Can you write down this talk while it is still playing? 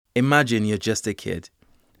Imagine you're just a kid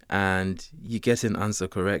and you get an answer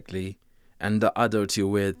correctly, and the adult you're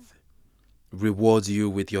with rewards you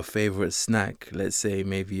with your favorite snack. Let's say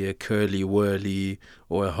maybe a curly whirly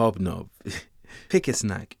or a hobnob. Pick a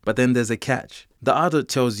snack. But then there's a catch. The adult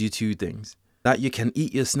tells you two things: that you can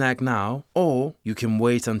eat your snack now, or you can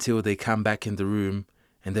wait until they come back in the room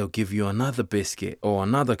and they'll give you another biscuit or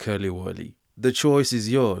another curly whirly. The choice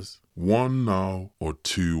is yours. One now or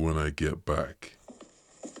two when I get back.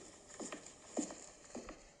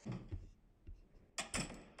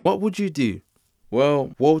 What would you do?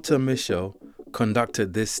 Well, Walter Mischel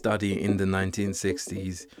conducted this study in the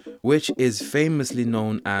 1960s, which is famously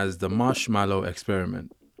known as the marshmallow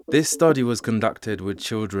experiment. This study was conducted with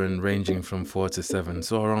children ranging from 4 to 7,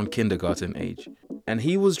 so around kindergarten age. And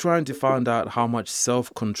he was trying to find out how much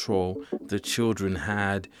self-control the children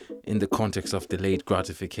had in the context of delayed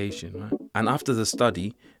gratification, right? And after the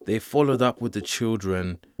study, they followed up with the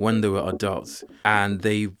children when they were adults. And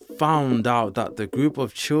they found out that the group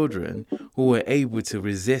of children who were able to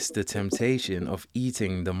resist the temptation of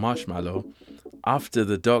eating the marshmallow after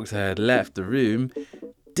the doctor had left the room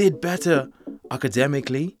did better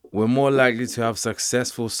academically, were more likely to have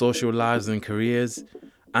successful social lives and careers,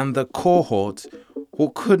 and the cohort who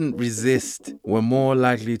couldn't resist were more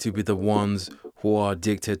likely to be the ones who are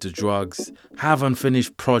addicted to drugs, have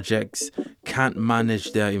unfinished projects, can't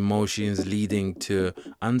manage their emotions, leading to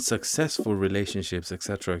unsuccessful relationships,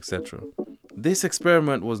 etc., etc. This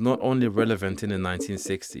experiment was not only relevant in the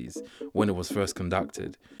 1960s when it was first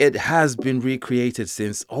conducted, it has been recreated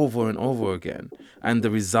since over and over again, and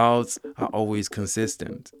the results are always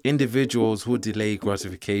consistent. Individuals who delay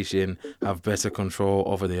gratification have better control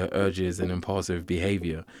over their urges and impulsive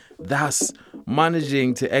behavior, thus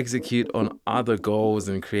managing to execute on other goals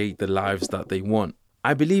and create the lives that they want.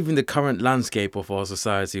 I believe in the current landscape of our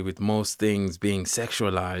society, with most things being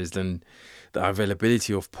sexualized and the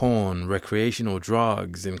availability of porn, recreational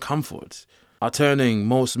drugs, and comfort are turning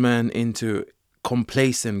most men into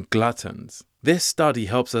complacent gluttons. This study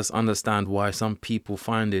helps us understand why some people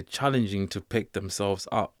find it challenging to pick themselves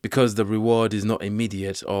up because the reward is not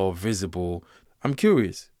immediate or visible. I'm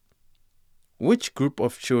curious, which group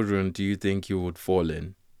of children do you think you would fall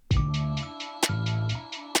in?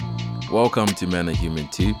 Welcome to Men Are Human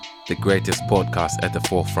Too, the greatest podcast at the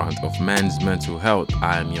forefront of men's mental health.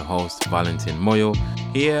 I am your host, Valentin Moyo.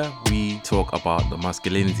 Here we talk about the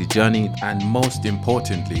masculinity journey, and most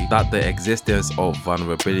importantly, that the existence of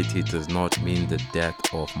vulnerability does not mean the death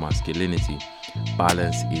of masculinity.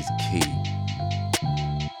 Balance is key.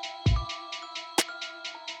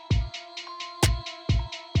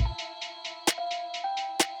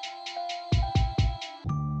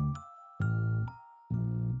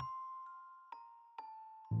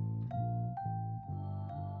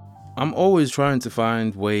 I'm always trying to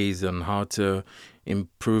find ways on how to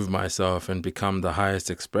improve myself and become the highest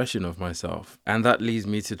expression of myself. And that leads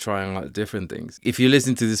me to trying out different things. If you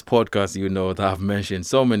listen to this podcast, you know that I've mentioned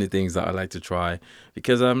so many things that I like to try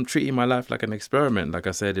because I'm treating my life like an experiment, like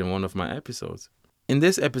I said in one of my episodes. In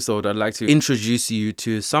this episode, I'd like to introduce you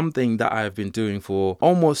to something that I've been doing for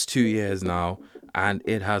almost 2 years now, and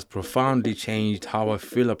it has profoundly changed how I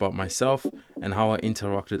feel about myself and how I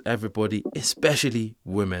interact with everybody, especially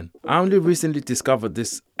women. I only recently discovered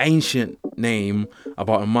this ancient name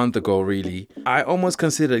about a month ago, really. I almost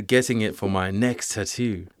considered getting it for my next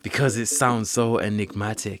tattoo because it sounds so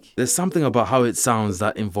enigmatic. There's something about how it sounds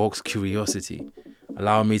that invokes curiosity.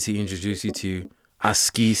 Allow me to introduce you to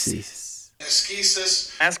ascesis.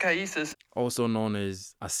 Ascesis, also known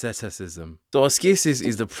as asceticism. So ascesis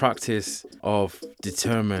is the practice of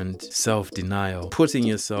determined self-denial, putting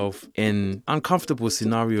yourself in uncomfortable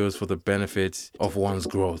scenarios for the benefit of one's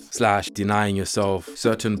growth, / denying yourself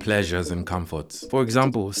certain pleasures and comforts. For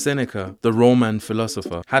example, Seneca, the Roman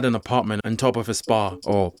philosopher, had an apartment on top of a spa,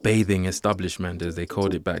 or bathing establishment as they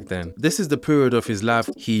called it back then. This is the period of his life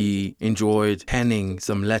he enjoyed penning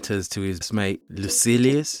some letters to his mate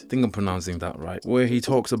Lucilius, I think I'm pronouncing that right, where he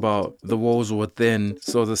talks about the walls were thin,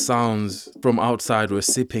 so the sounds from outside were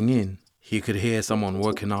seeping in. He could hear someone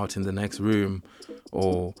working out in the next room,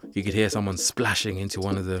 or you could hear someone splashing into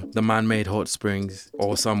one of the man-made hot springs,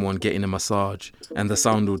 or someone getting a massage, and the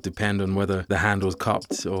sound would depend on whether the hand was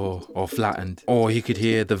cupped or flattened. Or he could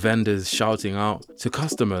hear the vendors shouting out to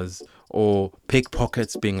customers, or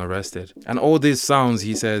pickpockets being arrested. And all these sounds,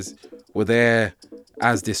 he says, were there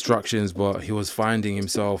as distractions, but he was finding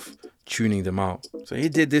himself tuning them out. So he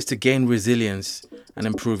did this to gain resilience and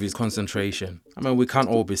improve his concentration. I mean, we can't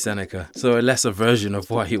all be Seneca, so a lesser version of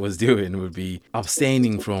what he was doing would be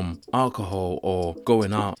abstaining from alcohol or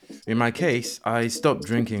going out. In my case, I stopped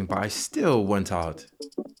drinking, but I still went out.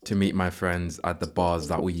 to meet my friends at the bars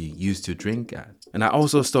that we used to drink at. And I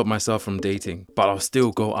also stopped myself from dating, but I'll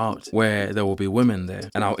still go out where there will be women there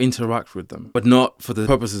and I'll interact with them, but not for the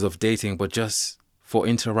purposes of dating, but just for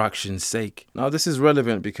interaction's sake. Now, this is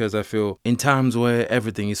relevant because I feel in times where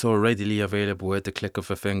everything is so readily available at the click of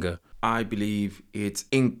a finger, I believe it's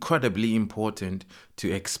incredibly important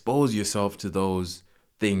to expose yourself to those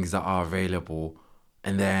things that are available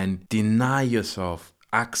and then deny yourself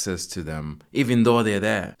access to them, even though they're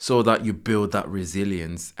there, so that you build that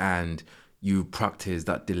resilience and you practice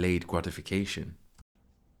that delayed gratification.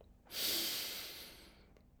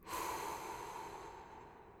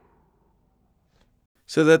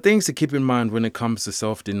 So there are things to keep in mind when it comes to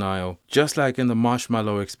self-denial. Just like in the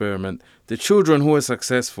marshmallow experiment, the children who were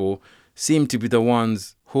successful seem to be the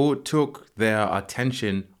ones who took their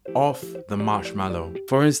attention off the marshmallow.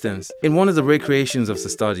 For instance, in one of the recreations of the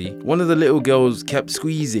study, one of the little girls kept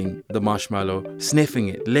squeezing the marshmallow, sniffing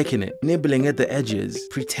it, licking it, nibbling at the edges,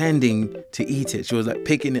 pretending to eat it. She was like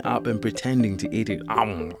picking it up and pretending to eat it.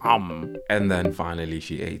 And then finally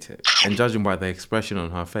she ate it. And judging by the expression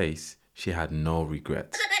on her face, she had no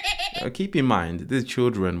regrets. Keep in mind, these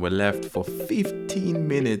children were left for 15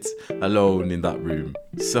 minutes alone in that room.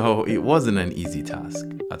 So it wasn't an easy task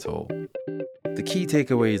at all. The key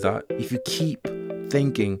takeaway is that if you keep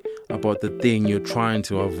thinking about the thing you're trying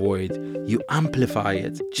to avoid, you amplify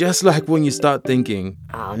it. Just like when you start thinking,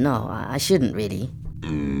 oh no, I shouldn't really.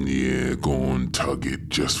 Yeah, go on, tug it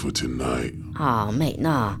just for tonight. Oh mate,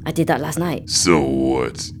 nah, I did that last night. So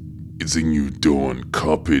what? It's a new dawn,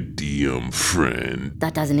 carpe diem, friend.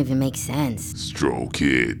 That doesn't even make sense. Stroke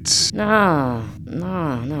it. No,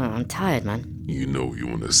 I'm tired, man. You know you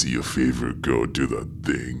want to see your favorite girl do that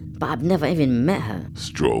thing. But I've never even met her.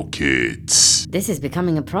 Stroke it. This is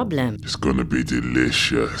becoming a problem. It's gonna be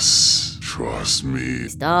delicious. Trust me.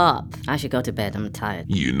 Stop. I should go to bed, I'm tired.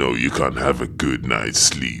 You know you can't have a good night's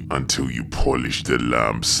sleep until you polish the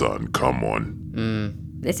lamp, son. Come on.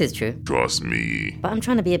 This is true. Trust me. But I'm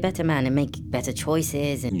trying to be a better man and make better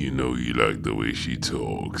choices and... You know you like the way she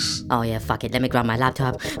talks. Oh yeah, fuck it. Let me grab my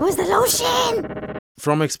laptop. Where's the lotion?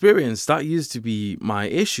 from experience, that used to be my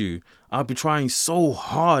issue. I'd be trying so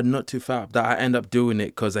hard not to fap that I end up doing it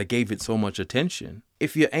because I gave it so much attention.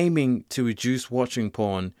 If you're aiming to reduce watching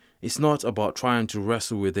porn, it's not about trying to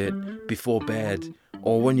wrestle with it before bed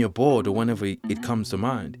or when you're bored or whenever it comes to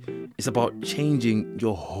mind. It's about changing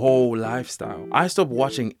your whole lifestyle. I stopped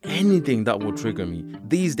watching anything that would trigger me.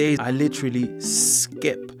 These days, I literally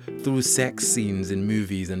skip through sex scenes in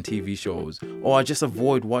movies and TV shows, or I just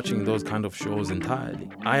avoid watching those kind of shows entirely.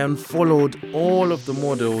 I unfollowed all of the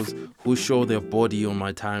models who show their body on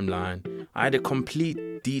my timeline. I had a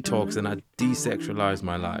complete detox and I desexualized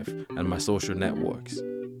my life and my social networks.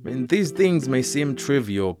 And these things may seem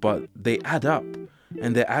trivial, but they add up.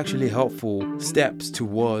 And they're actually helpful steps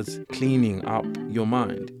towards cleaning up your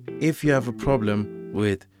mind. If you have a problem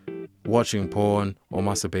with watching porn or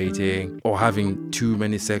masturbating or having too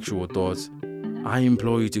many sexual thoughts, I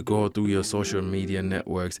implore you to go through your social media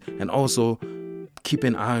networks and also keep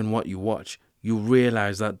an eye on what you watch. You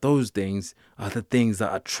realize that those things are the things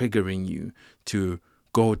that are triggering you to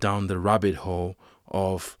go down the rabbit hole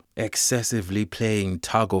of excessively playing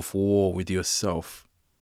tug of war with yourself.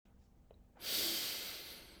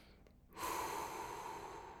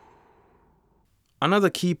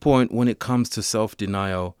 Another key point when it comes to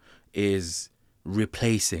self-denial is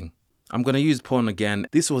replacing. I'm going to use porn again.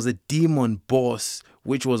 This was a demon boss,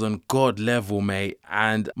 which was on God level, mate.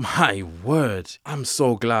 And my word, I'm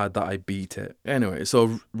so glad that I beat it. Anyway,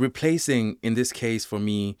 so replacing in this case for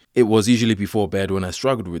me, it was usually before bed when I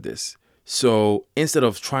struggled with this. So instead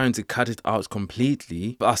of trying to cut it out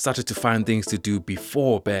completely, I started to find things to do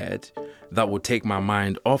before bed that would take my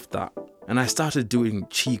mind off that. And I started doing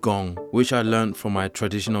Qigong, which I learned from my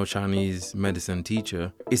traditional Chinese medicine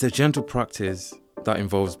teacher. It's a gentle practice that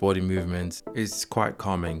involves body movements. It's quite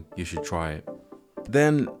calming. You should try it.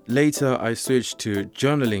 Then later I switched to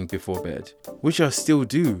journaling before bed, which I still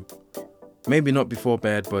do. Maybe not before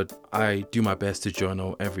bed, but I do my best to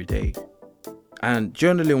journal every day. And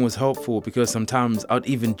journaling was helpful because sometimes I'd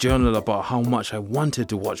even journal about how much I wanted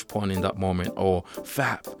to watch porn in that moment or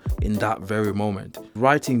fap in that very moment.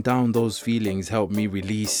 Writing down those feelings helped me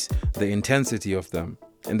release the intensity of them.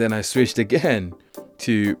 And then I switched again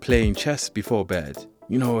to playing chess before bed,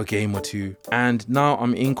 a game or two. And now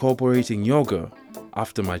I'm incorporating yoga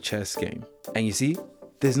after my chess game. And you see,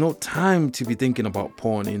 there's no time to be thinking about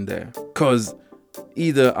porn in there because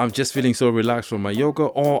either I'm just feeling so relaxed from my yoga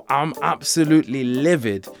or I'm absolutely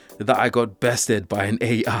livid that I got bested by an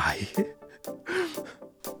AI.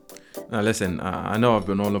 Now listen, I know I've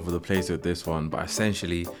been all over the place with this one, but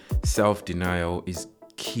essentially self-denial is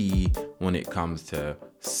key when it comes to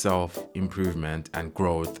self-improvement and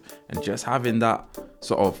growth, and just having that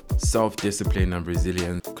sort of self-discipline and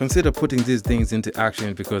resilience. Consider putting these things into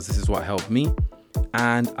action, because this is what helped me,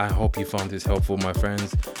 and I hope you found this helpful, my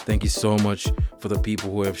friends. Thank you so much for the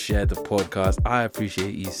people who have shared the podcast. I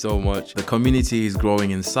appreciate you so much. The community is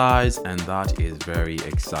growing in size, and that is very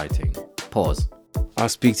exciting. Pause. I'll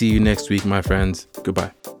speak to you next week, my friends.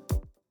 Goodbye.